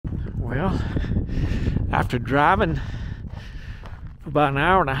Well, after driving for about an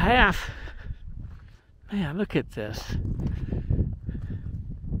hour and a half, man, look at this.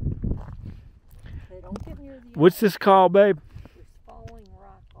 They don't get near the What's this called, babe? There's falling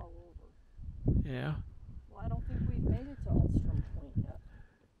rock all over. Yeah. Well, I don't think we've made it to Alstrom Point yet.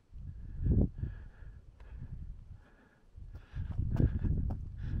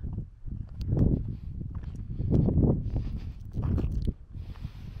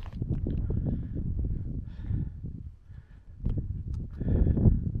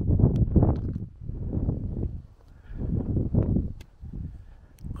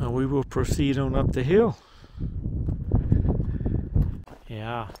 Well, we will proceed on up the hill.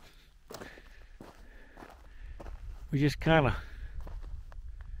 Yeah. We just kind of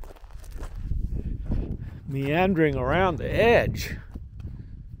meandering around the edge.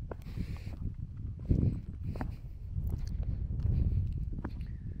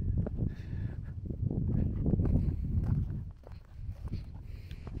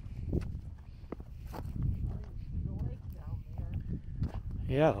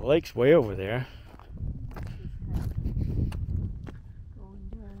 Yeah, the lake's way over there.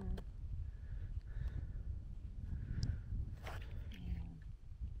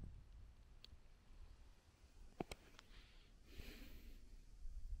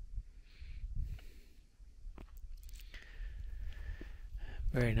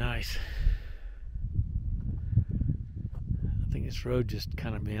 Very nice. I think this road just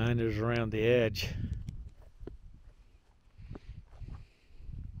kind of meanders around the edge.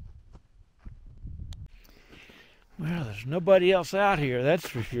 Well, there's nobody else out here, that's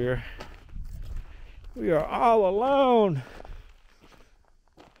for sure. We are all alone.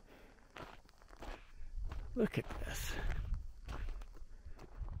 Look at this.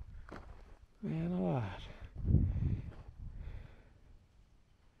 Man alive.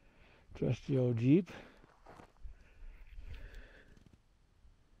 Trusty old Jeep.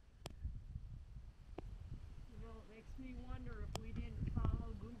 You know, it makes me wonder if we didn't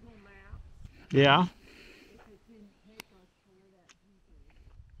follow Google Maps. Yeah. If it didn't take us to where that Jeep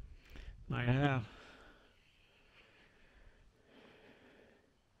is. Might have.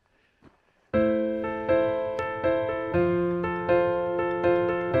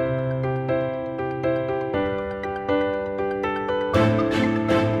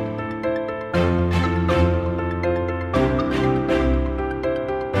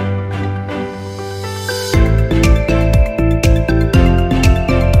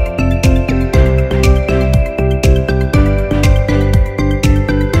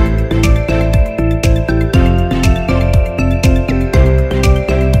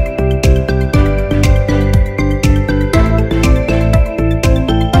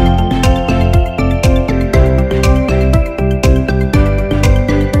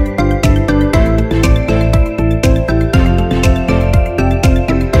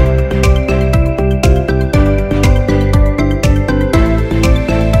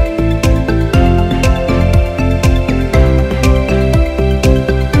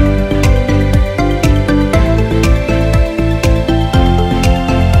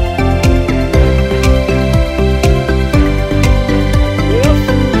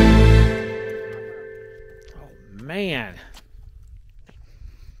 Man,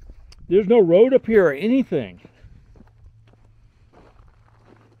 there's no road up here or anything.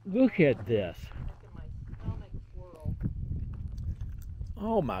 Look at this. My stomach swirl.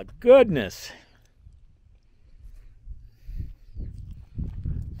 Oh my goodness.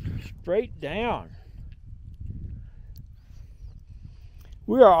 Straight down.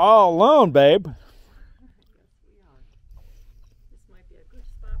 We are all alone, babe. Yes, we are. This might be a good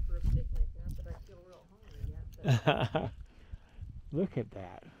spot for a picnic, not that I feel real hungry yet. But Look at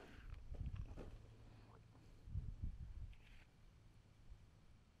that.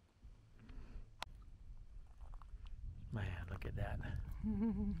 Man, look at that.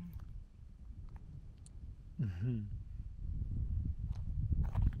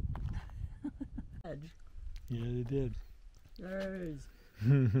 edge. Yeah, they did. There's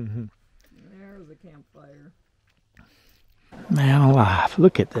a campfire. Man alive,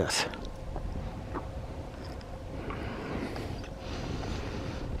 look at this.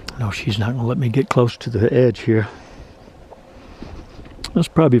 No, she's not going to let me get close to the edge here. That's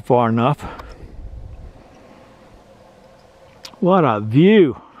probably far enough. What a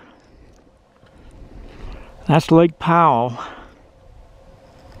view. That's Lake Powell.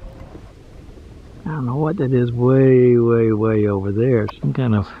 I don't know what that is way, way, way over there. Some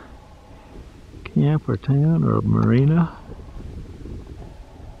kind of camp or town or marina.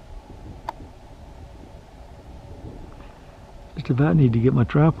 Just about need to get my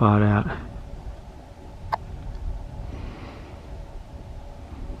tripod out.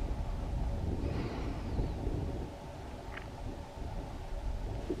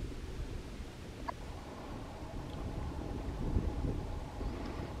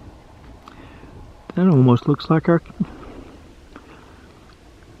 That almost looks like our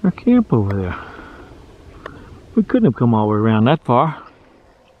camp over there. We couldn't have come all the way around that far.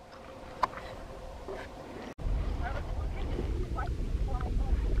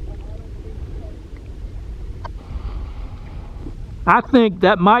 I think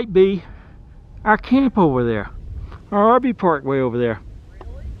that might be our camp over there. Our RV park way over there.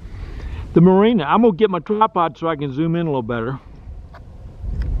 Really? The marina. I'm gonna get my tripod so I can zoom in a little better.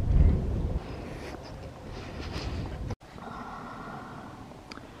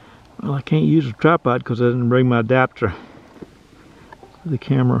 Well, I can't use a tripod because I didn't bring my adapter to the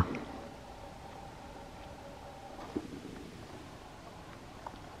camera.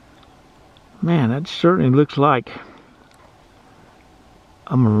 Man, that certainly looks like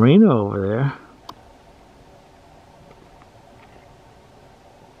a marina over there.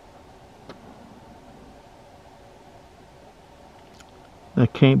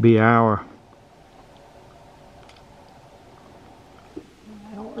 That can't be our.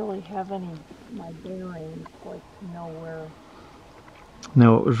 I don't really have any my bearings like to know where.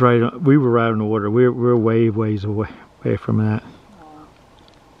 No, it was right. We were right on the water. We're ways away from that.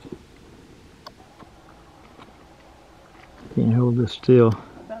 Can't hold this still.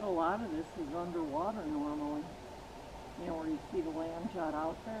 I bet a lot of this is underwater normally. You know, where you see the land jut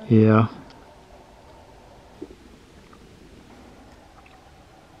out there. Yeah.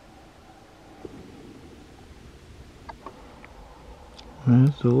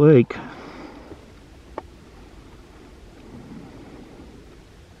 There's the lake.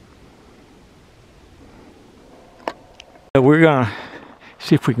 We're gonna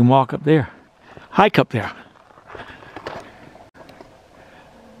see if we can walk up there, hike up there.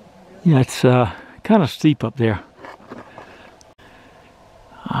 Yeah, it's kind of steep up there.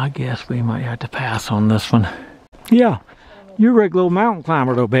 I guess we might have to pass on this one. Yeah, you're a regular little mountain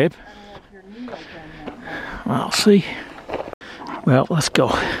climber though, babe. Well, see. Well, let's go.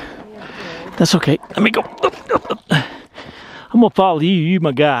 That's okay. Let me go. I'm gonna follow you. You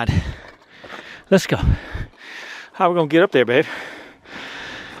my guide. Let's go. How are we gonna get up there, babe?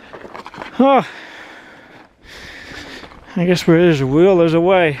 Oh, I guess where there's a will, there's a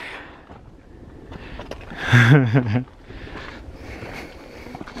way.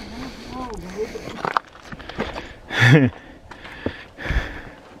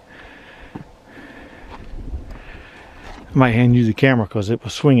 I might hand you the camera because it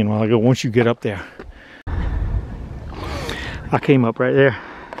was swinging while ago. Once you get up there, I came up right there.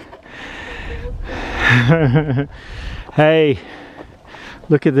 Hey,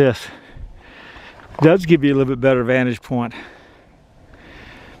 look at this. It does give you a little bit better vantage point.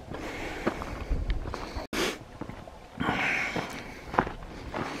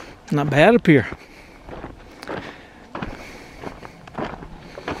 Not bad up here.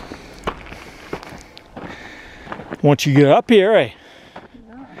 Once you get up here, eh?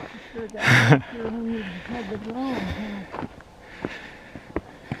 Yeah, sure got here when you had the drone.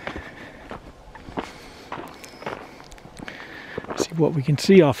 See what we can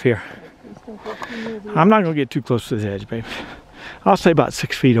see off here. I'm not going to get too close to the edge, babe. I'll say about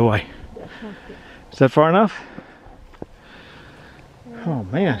 6 feet away. Is that far enough? Oh,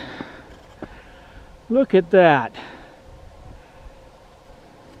 man. Look at that.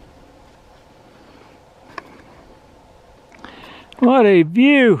 What a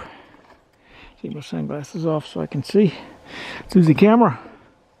view. Take my sunglasses off so I can see through the camera.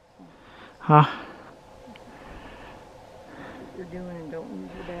 Huh? You're doing and don't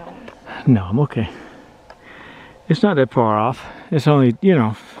use your balance. No, I'm okay. It's not that far off. It's only, you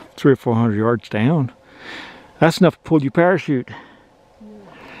know, 300 or 400 yards down. That's enough to pull your parachute.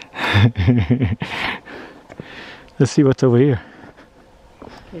 Yeah. Let's see what's over here.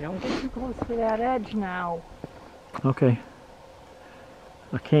 You don't get too close to that edge now. Okay.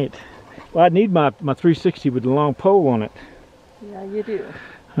 I can't. Well, I need my 360 with the long pole on it. Yeah, you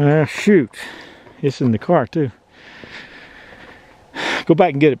do. Shoot. It's in the car, too. Go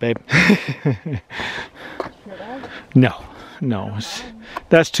back and get it, babe. Should I? No.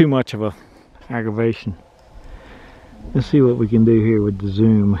 That's too much of a aggravation. Let's see what we can do here with the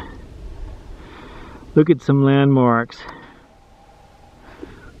zoom. Look at some landmarks.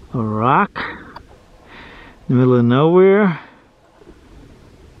 A rock in the middle of nowhere.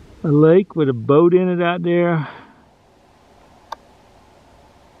 A lake with a boat in it out there.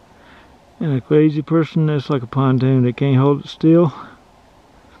 And a crazy person that's like a pontoon that can't hold it still.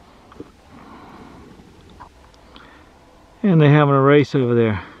 And they're having a race over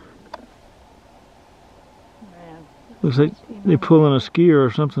there. Man, Looks like they're pulling a skier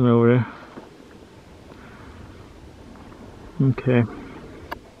or something over there. Okay.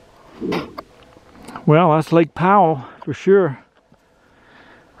 Well, that's Lake Powell for sure.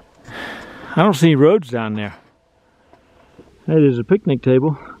 I don't see any roads down there. That is a picnic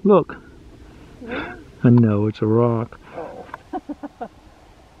table. Look. where? I know, it's a rock. Oh.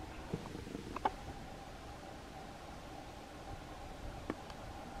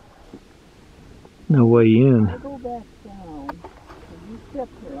 No way in. I'll go back down. So you sit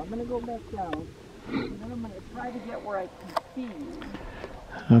here. I'm going to go back down. And then I'm going to try to get where I can see you.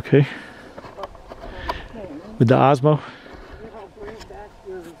 Okay. Okay. With the Osmo. Then I'll bring back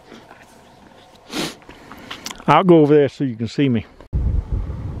your... I'll go over there so you can see me.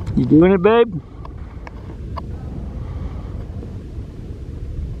 You doing it, babe?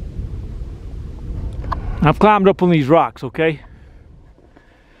 I've climbed up on these rocks, okay?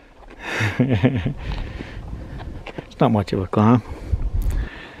 It's not much of a climb.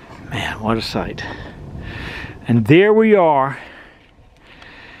 Man, what a sight. And there we are.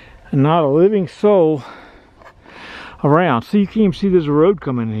 And not a living soul around. See, you can't even see there's a road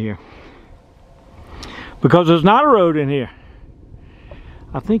coming in here. Because there's not a road in here.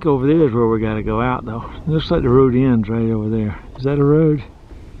 I think over there is where we got to go out, though. It looks like the road ends right over there. Is that a road?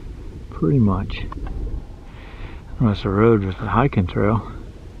 Pretty much. Well, that's a road with a hiking trail.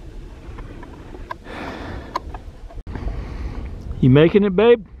 You making it,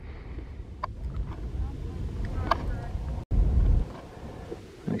 babe?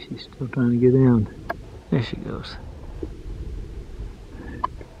 Oh, she's still trying to get down. There she goes.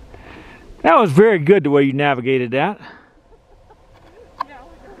 That was very good the way you navigated that. Yeah,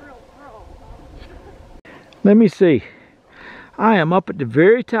 like a real pro. Let me see. I am up at the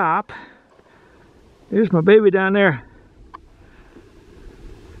very top. There's my baby down there.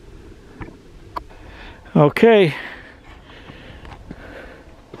 Okay.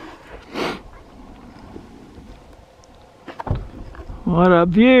 What a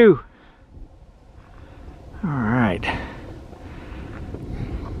view. All right.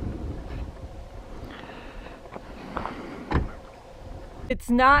 It's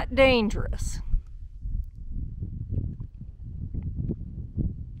not dangerous.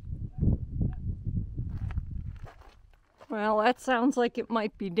 Well, that sounds like it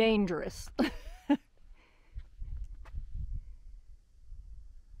might be dangerous.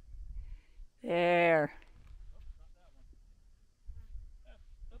 There.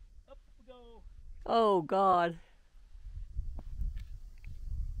 Oh, God.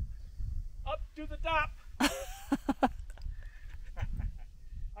 Up to the top. I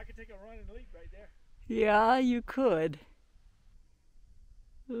could take a running leap right there. Yeah, you could.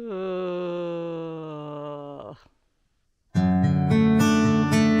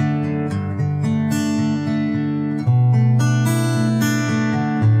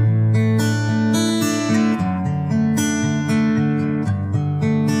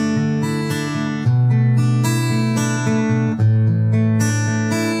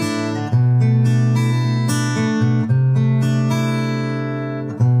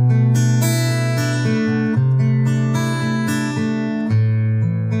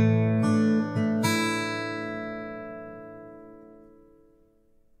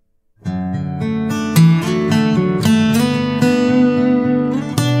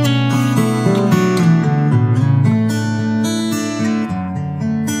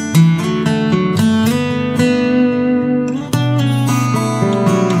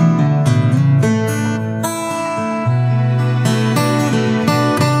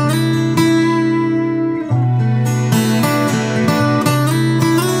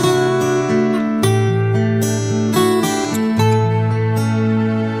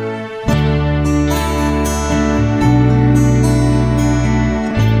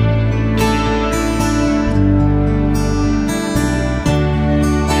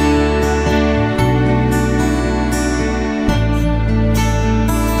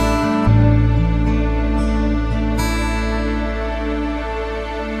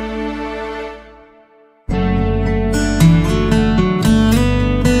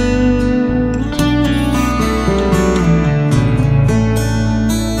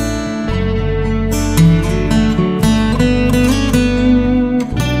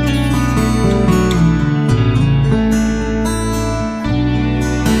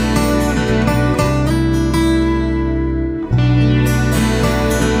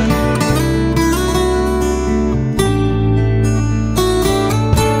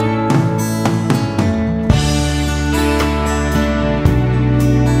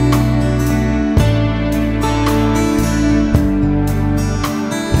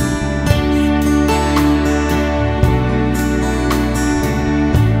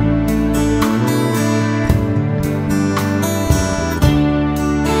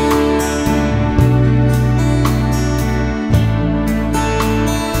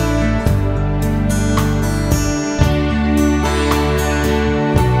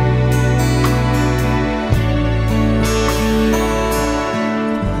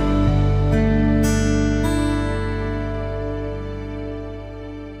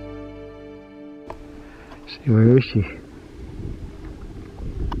 See, where is she?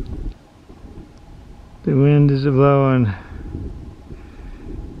 The wind is blowing.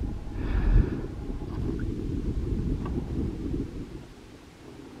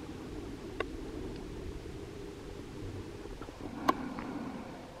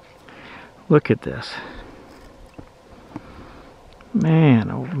 Look at this. Man,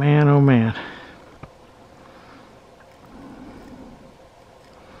 oh man, oh man.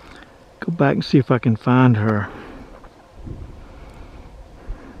 Go back and see if I can find her.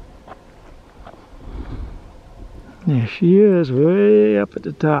 There she is, way up at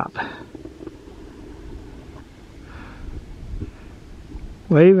the top.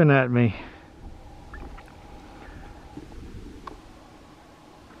 Waving at me.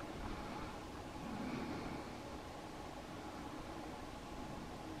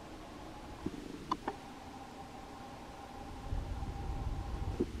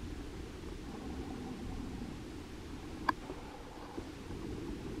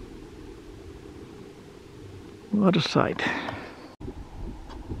 What a sight.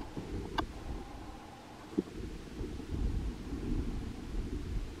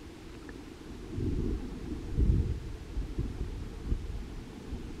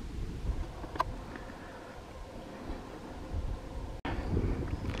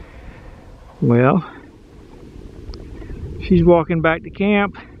 Well, she's walking back to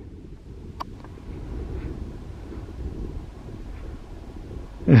camp.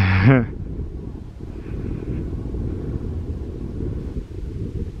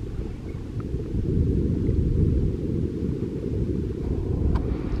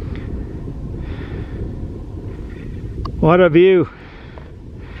 What a view.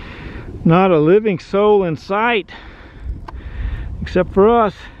 Not a living soul in sight, except for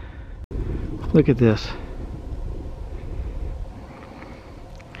us. Look at this.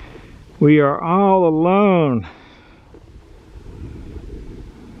 We are all alone.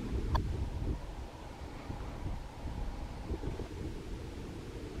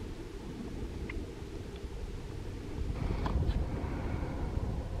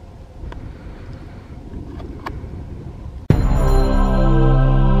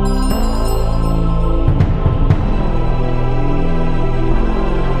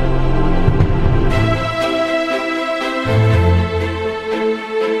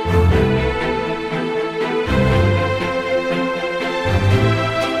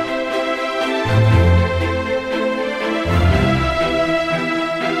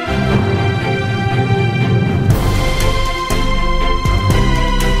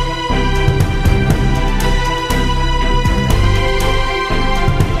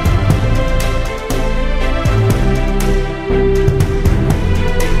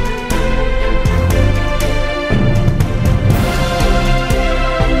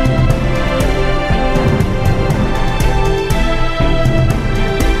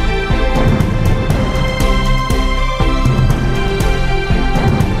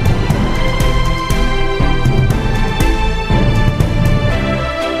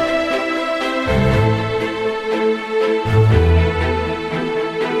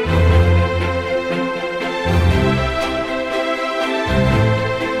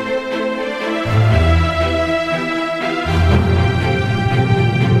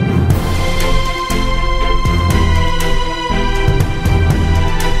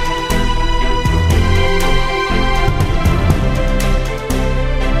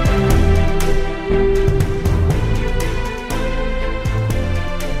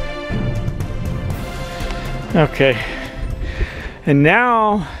 Okay, and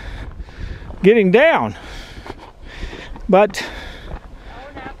now getting down, but Oh,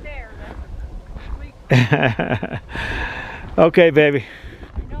 not there. That's okay, baby.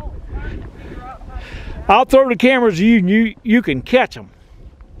 I know it's hard to figure out how to I'll throw the cameras to you, and you can catch them.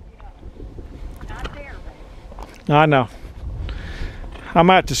 not there, baby. I know. I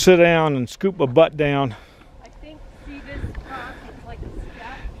might have to sit down and scoop my butt down. I think, see this rock? It's like a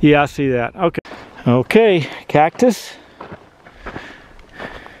step. Yeah, I see that. Okay. Okay, cactus.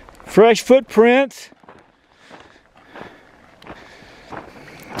 Fresh footprints.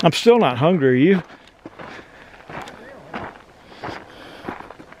 I'm still not hungry, are you?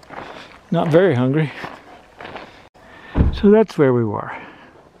 Not very hungry. So that's where we were.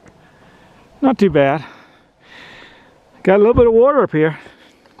 Not too bad. Got a little bit of water up here.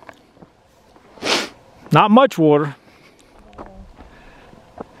 Not much water.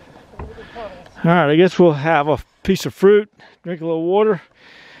 All right, I guess we'll have a piece of fruit, drink a little water,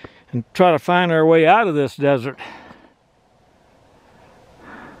 and try to find our way out of this desert.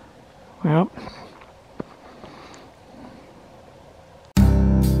 Well,